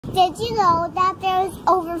Did you know that there's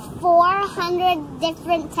over 400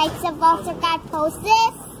 different types of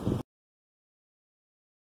arthrogryposis?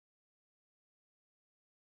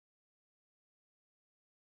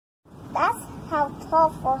 That's how tall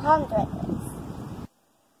 400 is.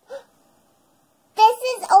 This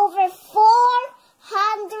is over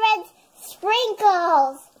 400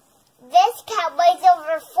 sprinkles. This cat weighs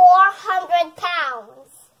over 400 pounds.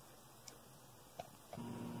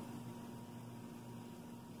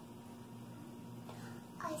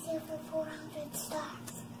 I see over 400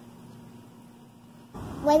 stars.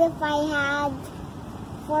 What if I had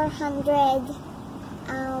 400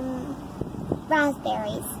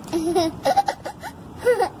 raspberries?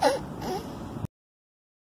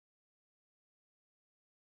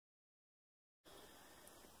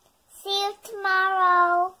 See you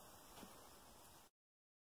tomorrow.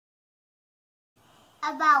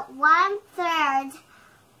 About 1/3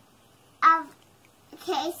 of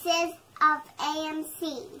cases of AMC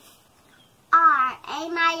are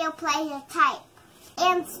amyoplasia type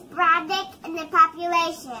and sporadic in the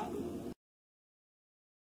population.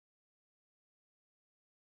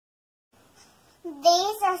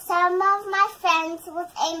 These are some of my friends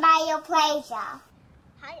with amyoplasia.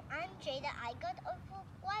 Hi, I'm Jada. I got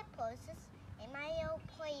Arthrogryposis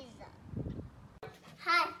Multiplex.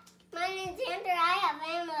 Hi, my name's Andrew. I have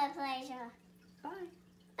amyoplasia. Bye.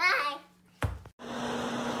 Bye.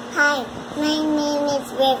 Hi, my name is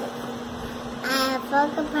River. I have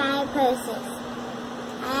Arthrogryposis.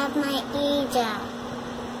 I have my age up.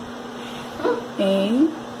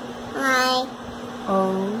 My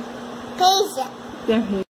patient. There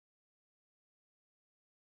he is.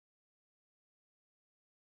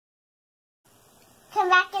 Come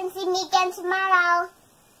back and see me again tomorrow.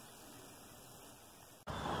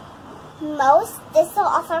 Most distal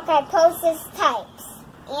arthrogryposis types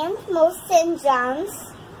and most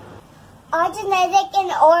syndromes are genetic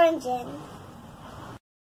in origin.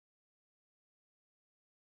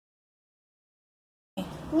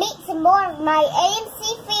 Meet some more of my AMC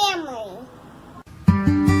family.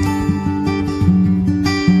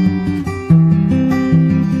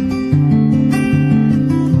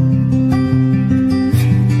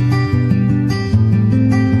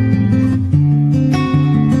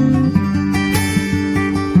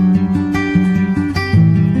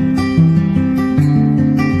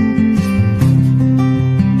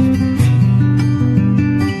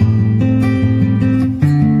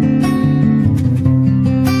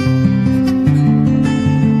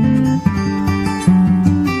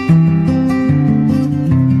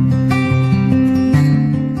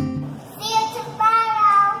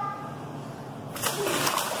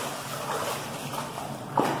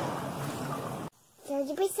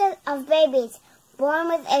 Of babies born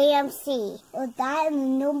with AMC will die in the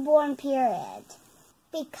newborn period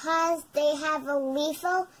because they have a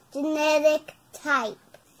lethal genetic type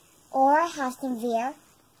or have severe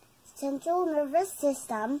central nervous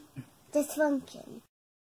system dysfunction.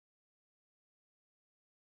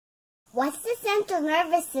 What's the central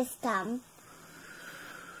nervous system?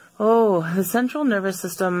 Oh, the central nervous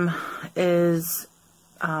system is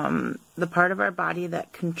the part of our body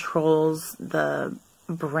that controls the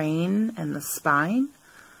brain and the spine.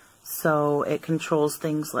 So it controls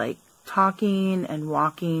things like talking and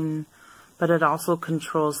walking, but it also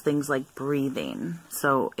controls things like breathing.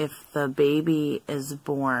 So if the baby is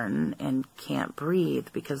born and can't breathe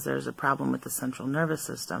because there's a problem with the central nervous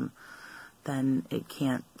system, then it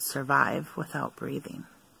can't survive without breathing.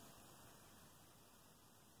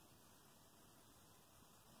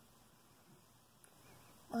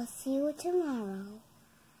 I'll see you tomorrow.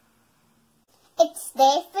 It's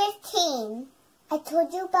day 15. I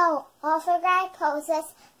told you about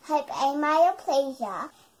Arthrogryposis type amyoplasia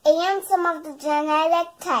and some of the genetic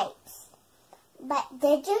types. But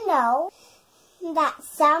did you know that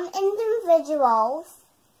some individuals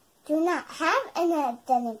do not have an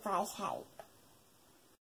identified type?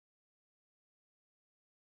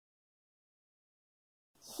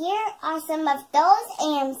 Here are some of those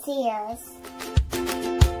AMCers.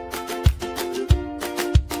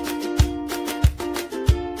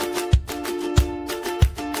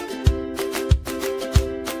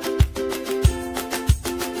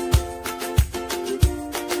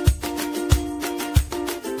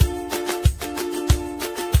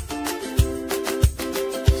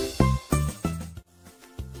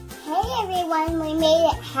 We made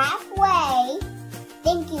it halfway.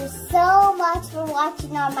 Thank you so much for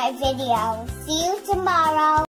watching all my videos. See you tomorrow.